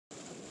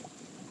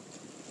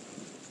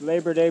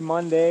Labor Day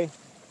Monday,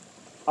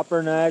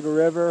 Upper Niagara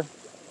River,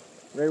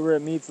 right where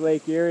it meets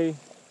Lake Erie.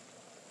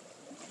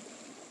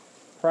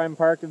 Prime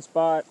parking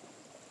spot.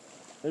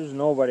 There's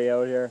nobody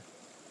out here.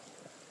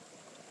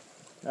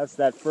 That's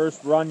that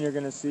first run you're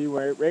going to see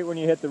where right when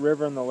you hit the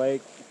river and the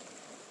lake.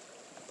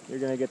 You're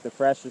going to get the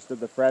freshest of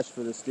the fresh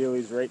for the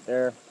steelies right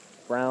there.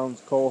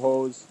 Browns,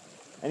 cohos,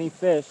 any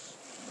fish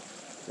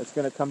that's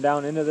going to come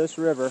down into this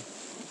river.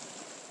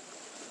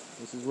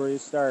 This is where you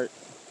start.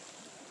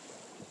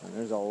 And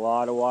there's a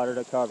lot of water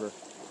to cover.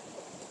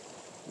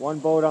 One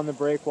boat on the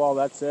breakwall,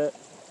 that's it.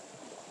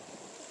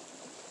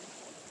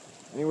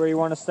 Anywhere you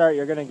want to start,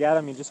 you're going to get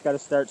them. You just got to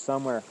start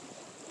somewhere.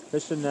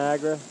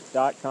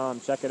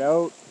 FishingNiagara.com. Check it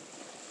out.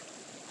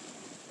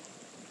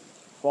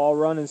 Fall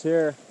run is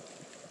here.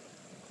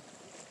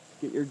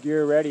 Get your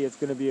gear ready. It's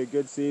going to be a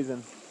good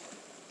season.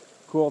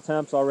 Cool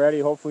temps already.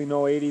 Hopefully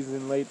no 80s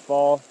in late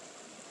fall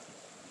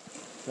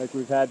like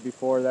we've had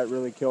before. That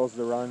really kills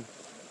the run.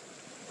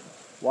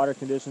 Water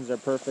conditions are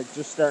perfect.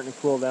 Just starting to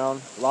cool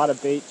down. A lot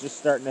of bait just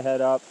starting to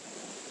head up.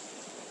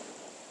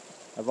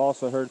 I've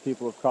also heard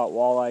people have caught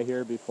walleye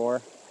here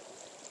before.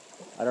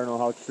 I don't know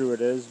how true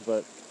it is,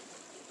 but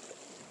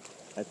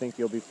I think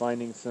you'll be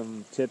finding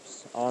some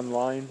tips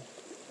online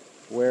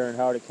where and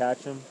how to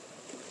catch them.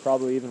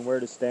 Probably even where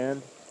to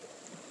stand.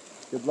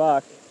 Good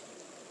luck.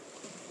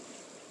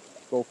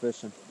 Go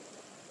fishing.